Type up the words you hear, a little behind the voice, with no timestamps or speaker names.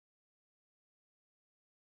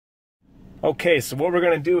Okay, so what we're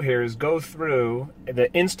going to do here is go through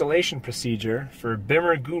the installation procedure for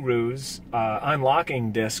Bimmer Guru's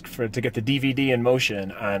unlocking disc to get the DVD in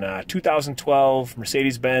motion on a 2012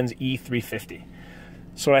 Mercedes Benz E350.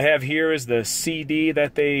 So what I have here is the CD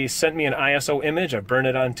that they sent me, an ISO image. I burn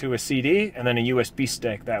it onto a CD, and then a USB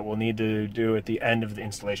stick that we'll need to do at the end of the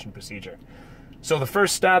installation procedure. So the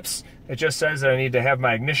first steps, it just says that I need to have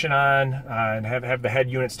my ignition on and have the head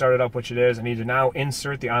unit started up, which it is. I need to now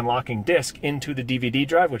insert the unlocking disc into the DVD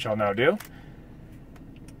drive, which I'll now do.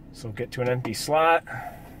 So get to an empty slot.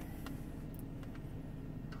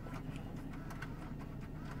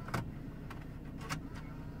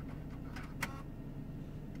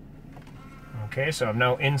 Okay, so I've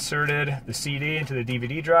now inserted the CD into the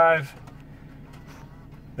DVD drive.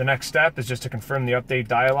 The next step is just to confirm the update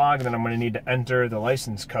dialog, and then I'm going to need to enter the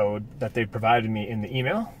license code that they provided me in the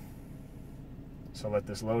email. So let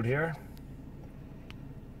this load here.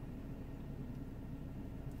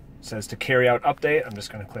 It says to carry out update. I'm just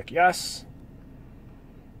going to click yes.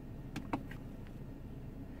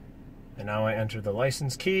 And now I enter the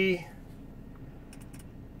license key.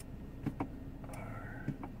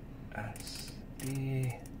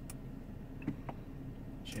 RSD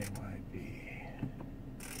JYB.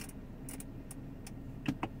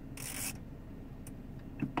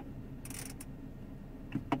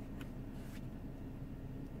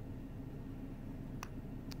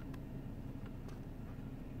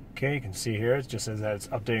 Okay, you can see here it just says that it's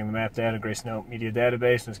updating the map data, Grace Note Media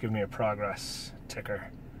Database, and it's giving me a progress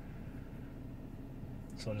ticker.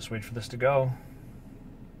 So I'll just wait for this to go.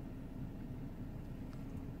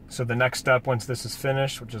 So the next step, once this is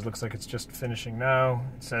finished, which looks like it's just finishing now,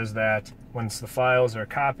 it says that once the files are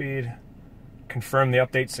copied, confirm the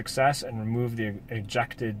update success and remove the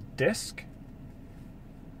ejected disk.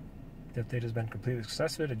 The update has been completely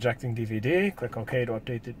successful. Ejecting DVD. Click OK to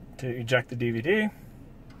update to eject the DVD.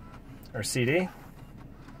 Or CD.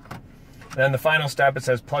 Then the final step, it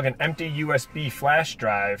says plug an empty USB flash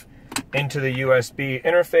drive into the USB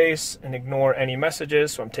interface and ignore any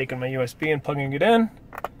messages. So I'm taking my USB and plugging it in.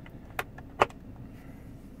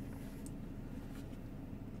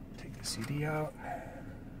 Take the CD out.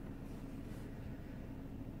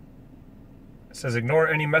 It says ignore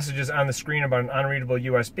any messages on the screen about an unreadable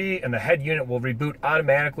USB, and the head unit will reboot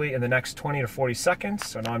automatically in the next 20 to 40 seconds.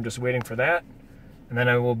 So now I'm just waiting for that. And then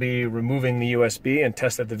I will be removing the USB and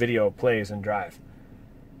test that the video plays in drive.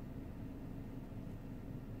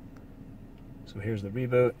 So here's the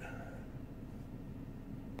reboot.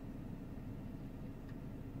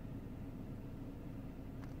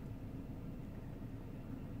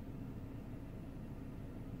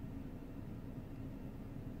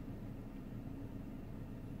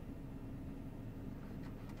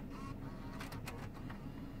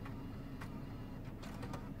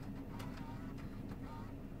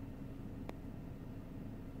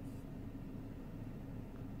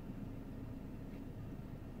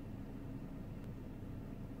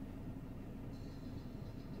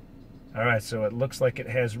 Alright, so it looks like it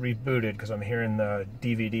has rebooted because I'm hearing the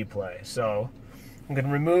DVD play. So I'm going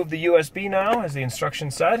to remove the USB now, as the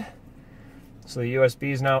instruction said. So the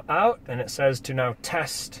USB is now out, and it says to now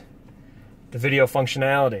test the video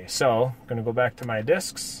functionality. So I'm going to go back to my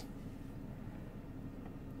discs.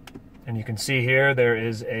 And you can see here there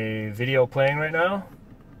is a video playing right now.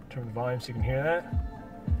 Turn the volume so you can hear that.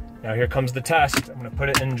 Now here comes the test. I'm going to put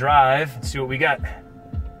it in drive and see what we get.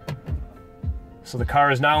 So the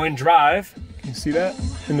car is now in drive. Can you see that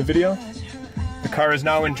in the video? The car is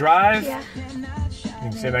now in drive. Yeah. You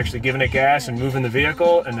can see I'm actually giving it gas and moving the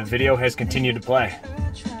vehicle, and the video has continued to play,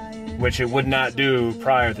 which it would not do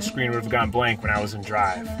prior. The screen would have gone blank when I was in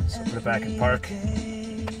drive. So put it back in park.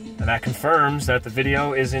 And that confirms that the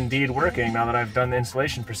video is indeed working now that I've done the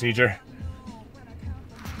installation procedure.